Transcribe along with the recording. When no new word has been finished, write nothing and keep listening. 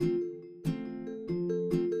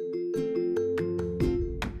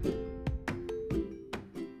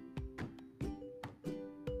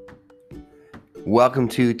Welcome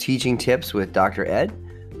to Teaching Tips with Dr. Ed,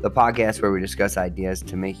 the podcast where we discuss ideas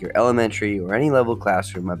to make your elementary or any level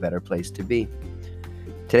classroom a better place to be.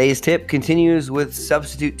 Today's tip continues with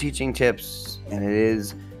substitute teaching tips, and it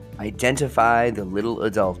is identify the little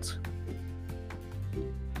adult.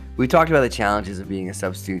 We talked about the challenges of being a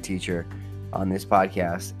substitute teacher on this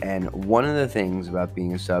podcast, and one of the things about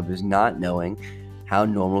being a sub is not knowing how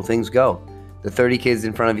normal things go. The 30 kids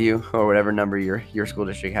in front of you, or whatever number your school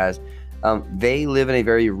district has, they live in a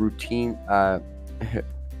very routinized,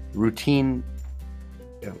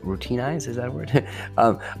 is that a word?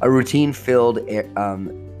 A routine-filled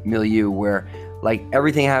milieu where like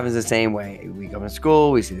everything happens the same way. We come to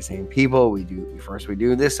school, we see the same people, we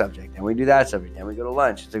do this subject, then we do that subject, then we go to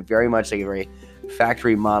lunch. It's very much like a very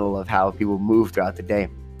factory model of how people move throughout the day.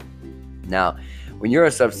 Now, when you're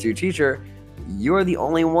a substitute teacher, you're the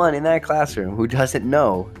only one in that classroom who doesn't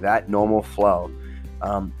know that normal flow.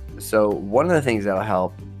 So one of the things that'll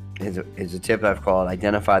help is a tip I've called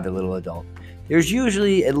identify the little adult. There's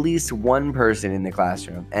usually at least one person in the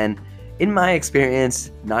classroom, and in my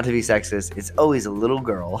experience, not to be sexist, it's always a little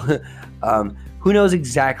girl who knows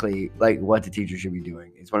exactly like what the teacher should be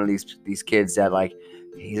doing. It's one of these kids that like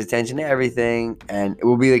pays attention to everything, and it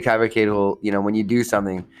will be the kind of kid who, when you do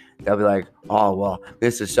something, they'll be like, oh, well,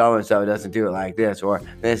 Mr. So-and-so doesn't do it like this, or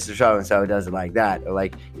Mr. So-and-so does it like that, or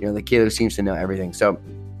like, the kid who seems to know everything. So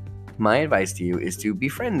my advice to you is to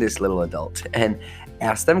befriend this little adult and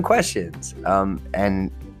ask them questions,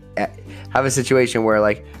 and have a situation where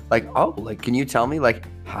like, can you tell me, like,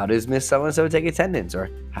 how does Miss So-and-so take attendance? Or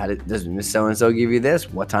does Miss So-and-so give you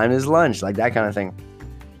this? What time is lunch? Like that kind of thing.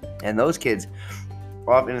 And those kids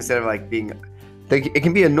often, instead of like it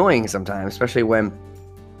can be annoying sometimes, especially when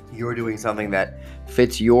you're doing something that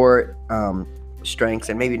fits your strengths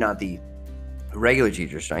and maybe not the regular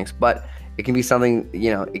teacher's strengths, but it can be something,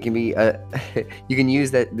 it can be you can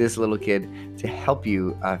use this little kid to help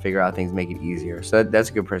you figure out things, make it easier. So that's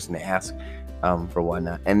a good person to ask for one,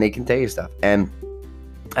 and they can tell you stuff. And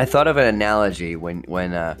I thought of an analogy when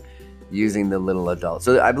using the little adult.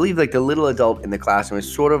 So I believe like the little adult in the classroom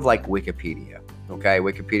is sort of like Wikipedia. Okay,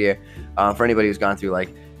 Wikipedia, for anybody who's gone through like,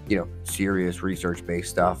 serious research-based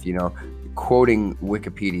stuff, quoting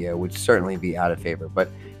Wikipedia would certainly be out of favor. But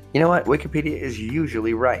you know what? Wikipedia is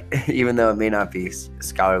usually right, even though it may not be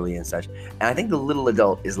scholarly and such. And I think the little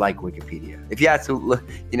adult is like Wikipedia. If you ask, a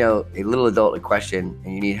little adult a question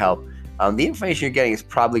and you need help, the information you're getting is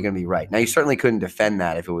probably going to be right. Now, you certainly couldn't defend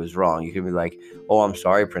that if it was wrong. You could be like, oh, I'm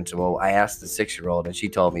sorry, principal. I asked the 6-year-old and she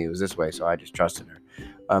told me it was this way, so I just trusted her.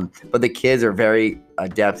 But the kids are very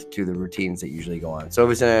adept to the routines that usually go on. So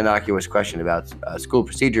if it's an innocuous question about school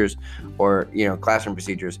procedures or, classroom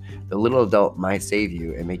procedures, the little adult might save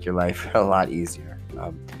you and make your life a lot easier.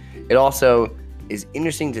 It also is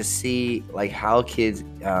interesting to see like how kids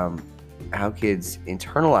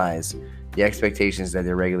internalize the expectations that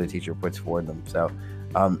their regular teacher puts forward them. So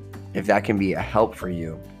if that can be a help for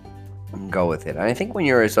you, go with it. And I think when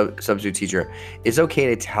you're a substitute teacher, it's okay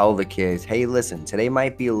to tell the kids, hey, listen, today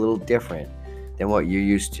might be a little different than what you're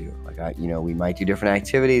used to. Like, we might do different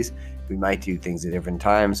activities. We might do things at different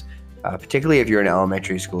times, particularly if you're an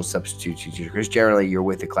elementary school substitute teacher, because generally you're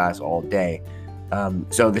with the class all day.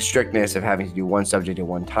 So the strictness of having to do one subject at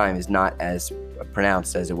one time is not as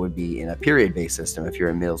pronounced as it would be in a period-based system if you're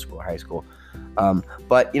in middle school or high school.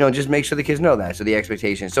 But just make sure the kids know that. So the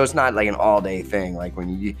expectation. So it's not like an all-day thing. Like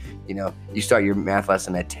when you start your math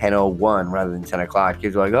lesson at 10:01 rather than 10 o'clock.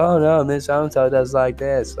 Kids are like, oh no, Miss So-and-so does like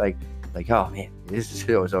this. Like oh man, this is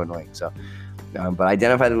so annoying. So, but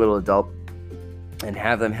identify the little adult and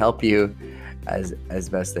have them help you as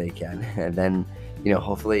best they can, and then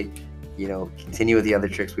hopefully continue with the other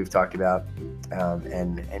tricks we've talked about,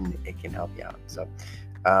 and it can help you out. So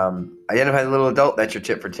identify the little adult. That's your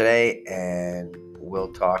tip for today, and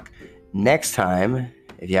we'll talk next time.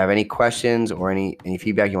 If you have any questions or any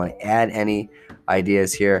feedback, you want to add any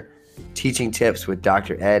ideas here, teaching tips with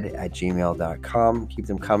Dr. Ed at gmail.com. Keep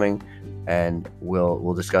them coming, and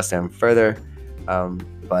we'll discuss them further.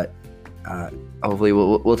 But hopefully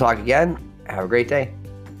we'll talk again. Have a great day.